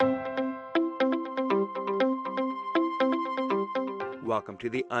welcome to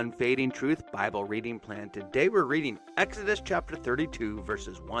the Unfading Truth Bible Reading Plan. Today we're reading Exodus chapter 32,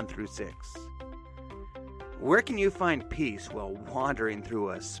 verses 1 through 6. Where can you find peace while wandering through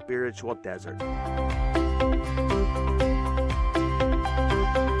a spiritual desert?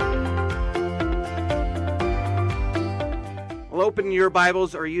 Well, open your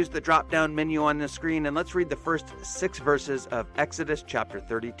Bibles or use the drop-down menu on the screen and let's read the first 6 verses of Exodus chapter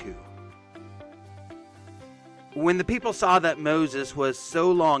 32. When the people saw that Moses was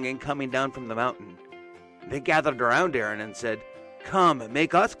so long in coming down from the mountain, they gathered around Aaron and said, "Come,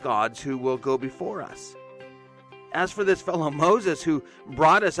 make us gods who will go before us. As for this fellow Moses who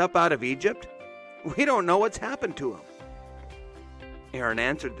brought us up out of Egypt, we don't know what's happened to him." Aaron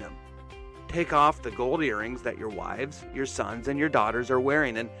answered them, "Take off the gold earrings that your wives, your sons, and your daughters are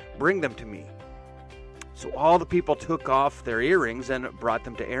wearing and bring them to me." So all the people took off their earrings and brought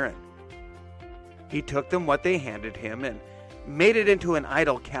them to Aaron. He took them what they handed him and made it into an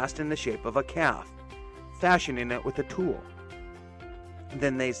idol cast in the shape of a calf, fashioning it with a tool.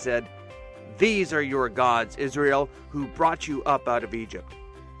 Then they said, "These are your gods, Israel, who brought you up out of Egypt."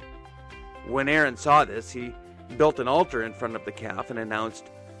 When Aaron saw this, he built an altar in front of the calf and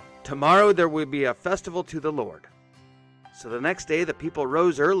announced, "Tomorrow there will be a festival to the Lord." So the next day the people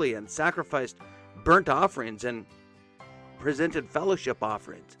rose early and sacrificed burnt offerings and presented fellowship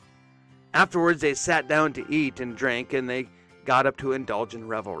offerings. Afterwards they sat down to eat and drink, and they got up to indulge in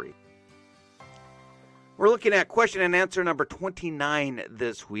revelry. We're looking at question and answer number 29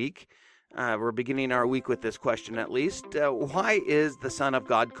 this week. We're beginning our week with this question at least. Why is the Son of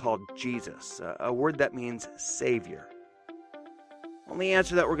God called Jesus? A word that means Savior. Well, the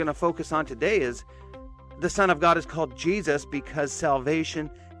answer that we're going to focus on today is the Son of God is called Jesus because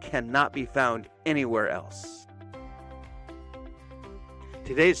salvation cannot be found anywhere else.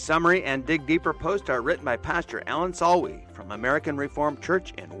 Today's summary and dig deeper post are written by Pastor Alan Salwe from American Reformed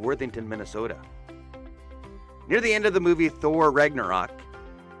Church in Worthington, Minnesota. Near the end of the movie Thor Ragnarok,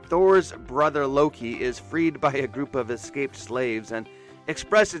 Thor's brother Loki is freed by a group of escaped slaves and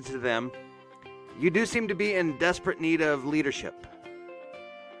expresses to them, "You do seem to be in desperate need of leadership."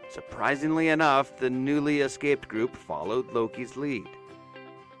 Surprisingly enough, the newly escaped group followed Loki's lead.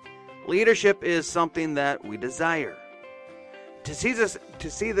 Leadership is something that we desire. To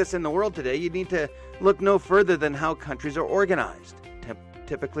see this in the world today, you need to look no further than how countries are organized.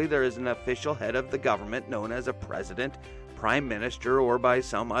 Typically, there is an official head of the government known as a president, prime minister, or by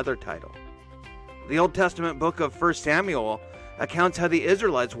some other title. The Old Testament book of 1 Samuel accounts how the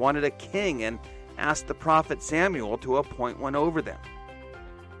Israelites wanted a king and asked the prophet Samuel to appoint one over them.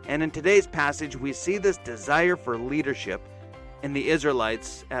 And in today's passage, we see this desire for leadership in the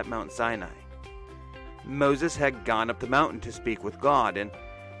Israelites at Mount Sinai. Moses had gone up the mountain to speak with God, and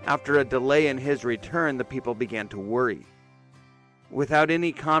after a delay in his return, the people began to worry. Without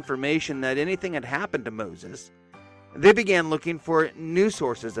any confirmation that anything had happened to Moses, they began looking for new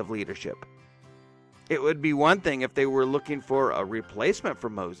sources of leadership. It would be one thing if they were looking for a replacement for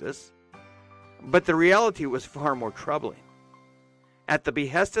Moses, but the reality was far more troubling. At the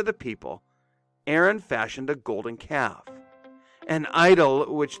behest of the people, Aaron fashioned a golden calf, an idol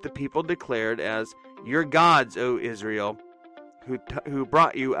which the people declared as, "Your gods, O Israel, who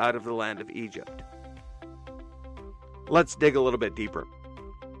brought you out of the land of Egypt." Let's dig a little bit deeper.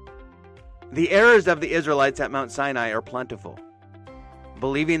 The errors of the Israelites at Mount Sinai are plentiful.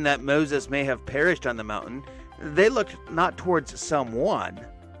 Believing that Moses may have perished on the mountain, they looked not towards someone,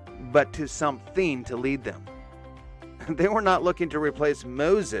 but to something to lead them. They were not looking to replace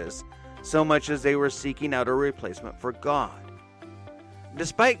Moses so much as they were seeking out a replacement for God.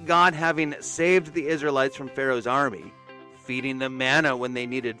 Despite God having saved the Israelites from Pharaoh's army, feeding them manna when they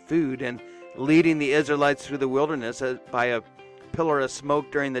needed food, and leading the Israelites through the wilderness by a pillar of smoke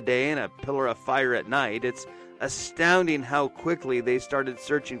during the day and a pillar of fire at night, it's astounding how quickly they started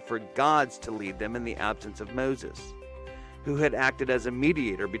searching for gods to lead them in the absence of Moses, who had acted as a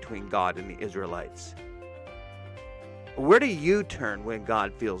mediator between God and the Israelites. Where do you turn when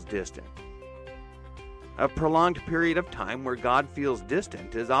God feels distant? A prolonged period of time where God feels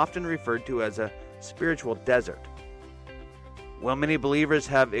distant is often referred to as a spiritual desert. While many believers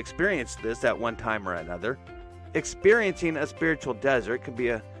have experienced this at one time or another, experiencing a spiritual desert can be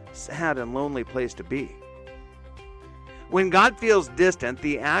a sad and lonely place to be. When God feels distant,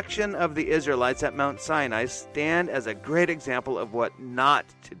 the action of the Israelites at Mount Sinai stand as a great example of what not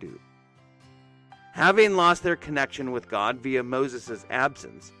to do. Having lost their connection with God via Moses'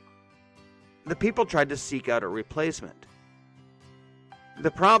 absence, the people tried to seek out a replacement. The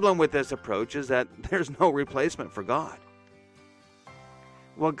problem with this approach is that there's no replacement for God.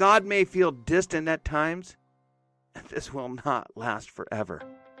 While God may feel distant at times, This will not last forever.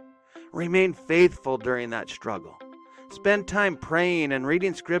 Remain faithful during that struggle. Spend time praying and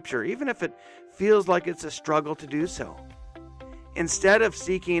reading Scripture, even if it feels like it's a struggle to do so. Instead of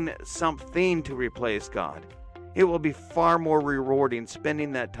seeking something to replace God, it will be far more rewarding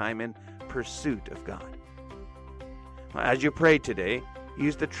spending that time in pursuit of God. As you pray today,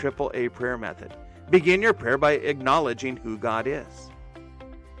 use the AAA prayer method. Begin your prayer by acknowledging who God is.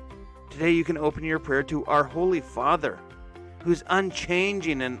 Today you can open your prayer to our Holy Father, who's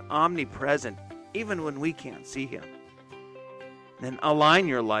unchanging and omnipresent, even when we can't see him. Then align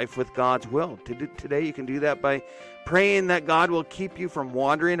your life with God's will. Today you can do that by praying that God will keep you from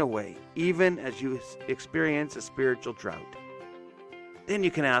wandering away, even as you experience a spiritual drought. Then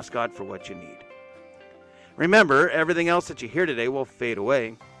you can ask God for what you need. Remember, everything else that you hear today will fade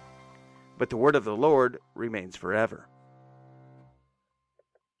away, but the word of the Lord remains forever.